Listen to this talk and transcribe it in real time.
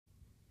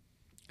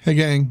Hey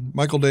gang,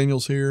 Michael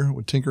Daniels here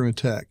with Tinkering with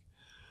Tech.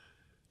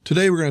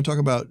 Today we're going to talk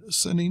about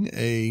sending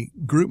a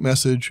group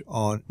message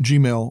on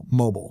Gmail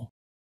mobile.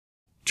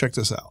 Check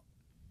this out.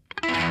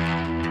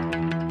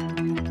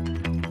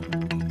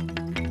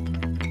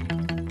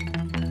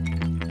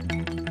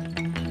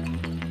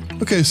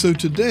 Okay, so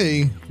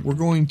today we're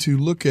going to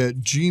look at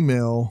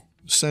Gmail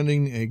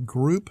sending a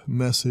group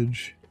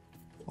message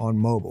on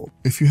mobile.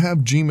 If you have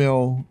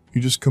Gmail,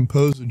 you just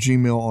compose a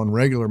Gmail on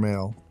regular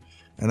mail.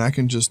 And I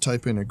can just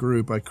type in a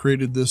group. I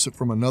created this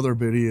from another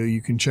video you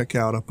can check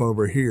out up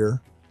over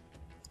here.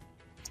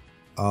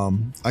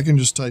 I can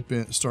just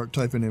start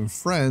typing in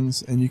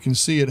friends, and you can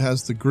see it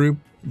has the group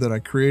that I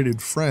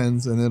created,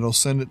 friends, and it'll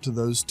send it to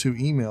those two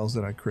emails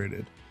that I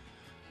created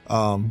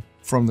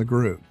from the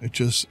group. It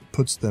just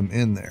puts them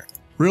in there.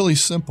 Really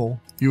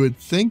simple. You would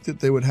think that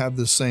they would have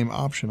the same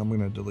option. I'm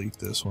going to delete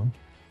this one.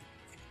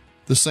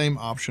 The same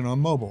option on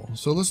mobile.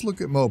 So let's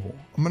look at mobile.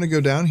 I'm going to go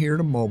down here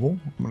to mobile.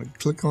 I'm going to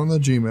click on the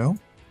Gmail.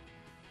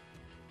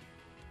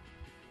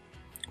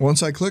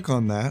 Once I click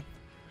on that,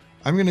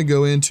 I'm going to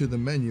go into the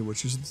menu,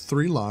 which is the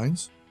 3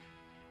 lines.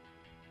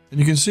 And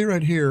you can see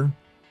right here,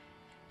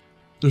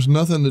 there's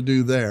nothing to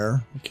do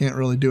there. I can't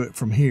really do it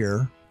from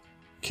here.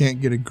 Can't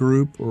get a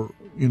group or,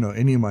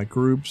 any of my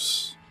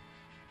groups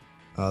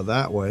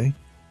that way.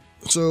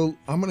 So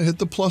I'm going to hit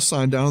the plus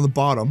sign down on the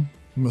bottom.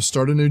 I'm going to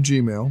start a new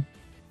Gmail.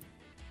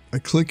 I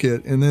click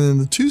it, and then in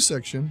the to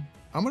section,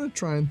 I'm going to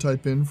try and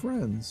type in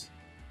friends.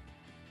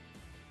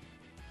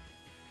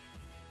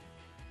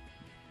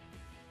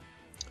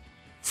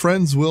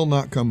 Friends will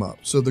not come up.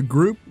 So the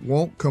group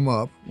won't come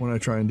up when I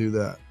try and do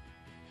that.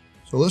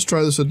 So let's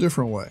try this a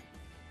different way.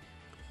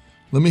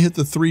 Let me hit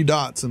the 3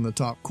 dots in the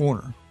top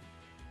corner.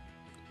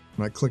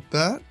 When I click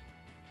that,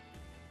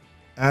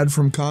 add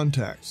from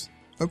contacts.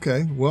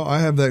 Okay, well, I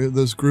have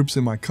those groups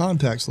in my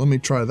contacts. Let me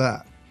try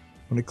that.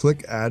 I'm going to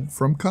click add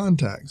from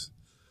contacts.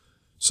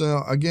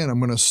 So again, I'm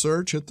going to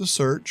search, hit the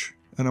search,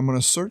 and I'm going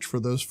to search for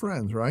those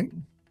friends, right?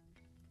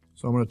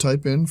 So I'm going to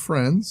type in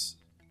friends.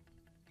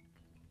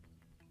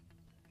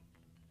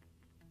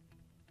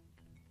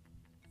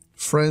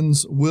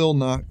 Friends will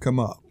not come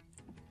up.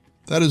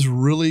 That is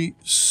really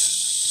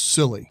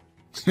silly,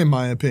 in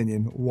my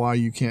opinion, why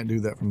you can't do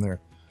that from there.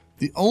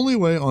 The only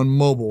way on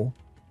mobile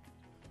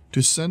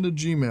to send a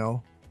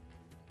Gmail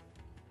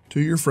to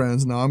your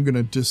friends, now I'm going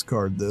to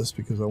discard this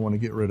because I want to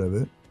get rid of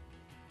it.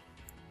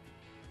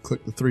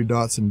 Click the 3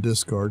 dots and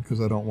discard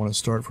because I don't want to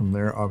start from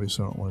there.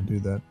 Obviously, I don't want to do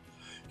that.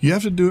 You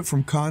have to do it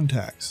from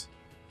contacts.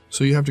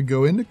 So you have to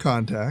go into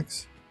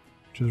contacts,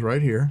 which is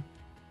right here.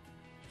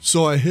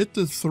 So I hit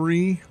the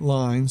 3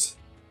 lines,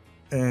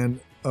 and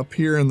up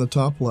here in the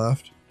top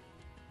left,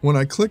 when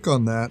I click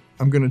on that,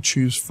 I'm going to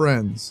choose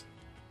friends.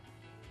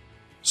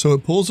 So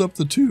it pulls up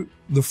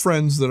the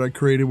friends that I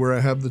created where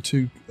I have the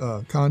 2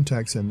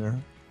 contacts in there.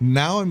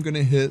 Now I'm going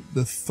to hit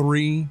the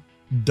 3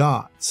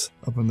 dots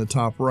up in the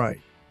top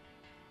right.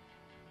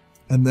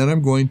 And then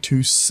I'm going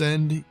to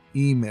send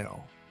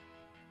email.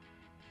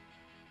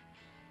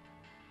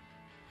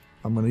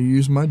 I'm going to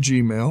use my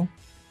Gmail.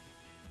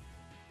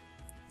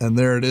 And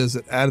there it is.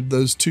 It added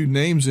those 2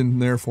 names in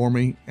there for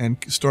me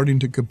and starting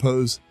to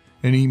compose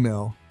an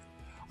email.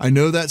 I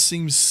know that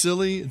seems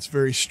silly. It's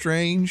very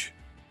strange.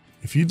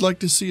 If you'd like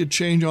to see a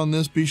change on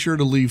this, be sure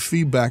to leave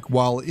feedback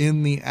while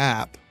in the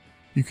app.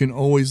 You can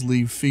always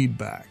leave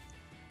feedback.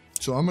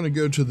 So I'm going to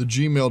go to the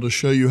Gmail to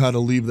show you how to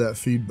leave that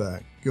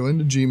feedback. Go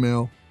into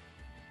Gmail.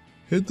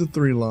 Hit the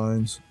 3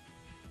 lines.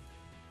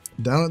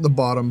 Down at the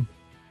bottom,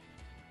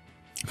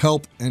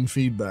 help and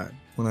feedback.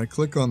 When I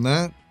click on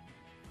that,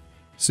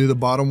 see the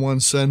bottom one,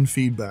 send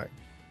feedback.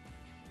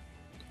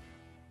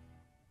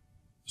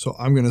 So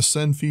I'm going to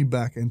send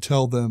feedback and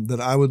tell them that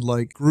I would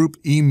like group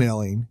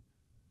emailing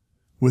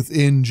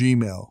within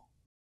Gmail.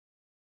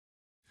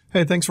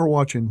 Hey, thanks for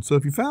watching. So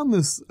if you found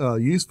this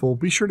useful,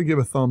 be sure to give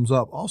a thumbs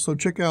up. Also,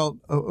 check out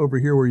over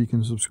here where you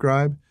can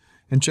subscribe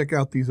and check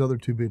out these other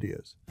 2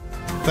 videos.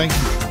 Thank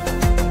you.